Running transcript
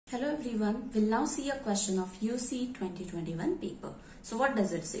Hello everyone, we'll now see a question of UCEED 2021 paper. So what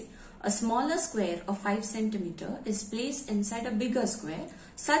does it say? A smaller square of 5 cm is placed inside a bigger square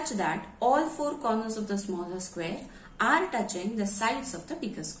such that all four corners of the smaller square are touching the sides of the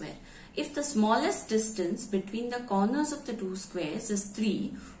bigger square. If the smallest distance between the corners of the two squares is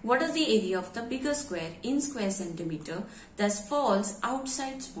 3, what is the area of the bigger square in square centimeter that falls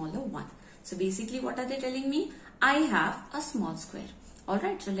outside smaller one? So basically what are they telling me? I have a small square.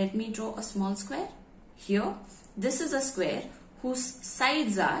 Alright, so let me draw a small square. Here, this is a square whose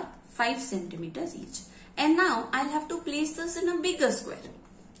sides are 5 centimeters each. And now, I'll have to place this in a bigger square.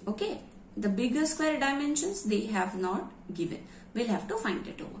 Okay, the bigger square dimensions, they have not given. We'll have to find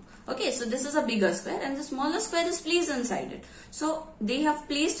it over. Okay, so this is a bigger square and the smaller square is placed inside it. So, they have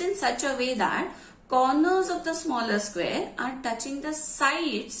placed in such a way that corners of the smaller square are touching the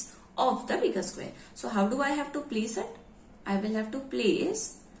sides of the bigger square. So, how do I have to place it? I will have to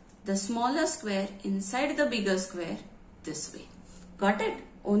place the smaller square inside the bigger square this way. Got it?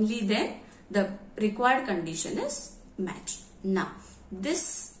 Only then the required condition is matched. Now,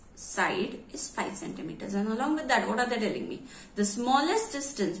 this side is 5 centimeters and along with that, what are they telling me? The smallest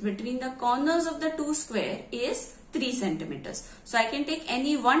distance between the corners of the two square is 3 centimeters. So, I can take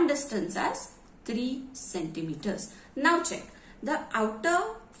any one distance as 3 centimeters. Now, check. The outer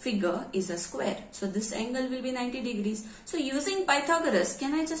figure is a square. So, this angle will be 90 degrees. So, using Pythagoras,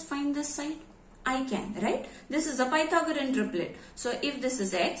 can I just find this side? I can, right? This is a Pythagorean triplet. So, if this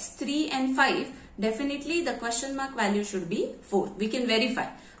is x, 3 and 5, definitely the question mark value should be 4. We can verify.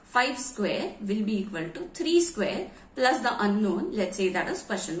 5 square will be equal to 3 square plus the unknown, let's say that is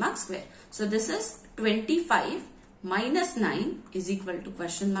question mark square. So, this is 25 minus 9 is equal to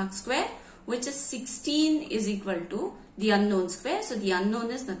question mark square, which is 16 is equal to the unknown square. So, the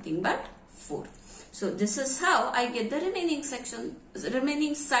unknown is nothing but 4. So, this is how I get the remaining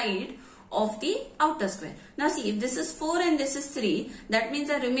side of the outer square. Now, see, if this is 4 and this is 3, that means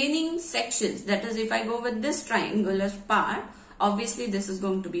the remaining sections, that is if I go with this triangular part, obviously this is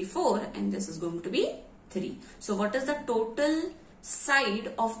going to be 4 and this is going to be 3. So, what is the total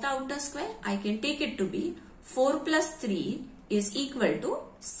side of the outer square? I can take it to be 4 plus 3 is equal to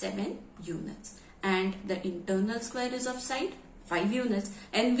 7 units. And the internal square is of side 5 units.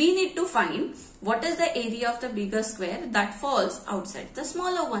 And we need to find what is the area of the bigger square that falls outside the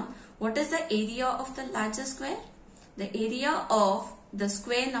smaller one. What is the area of the larger square? The area of the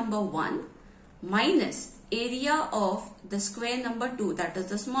square number 1 minus area of the square number 2, that is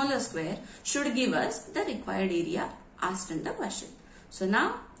the smaller square, should give us the required area asked in the question. So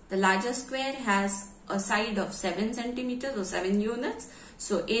now the larger square has a side of 7 centimeters or 7 units.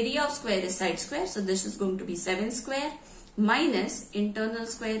 So, area of square is side square. So, this is going to be 7 square minus internal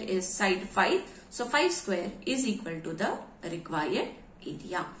square is side 5. So, 5 square is equal to the required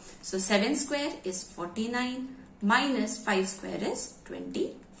area. So, 7 square is 49 minus 5 square is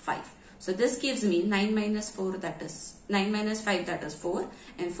 25. So, this gives me 9 minus 4 that is 9 minus 5 that is 4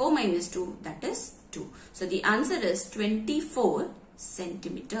 and 4 minus 2 that is 2. So, the answer is 24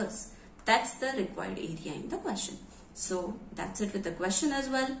 centimeters. That's the required area in the question. So, that's it with the question as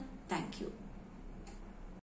well. Thank you.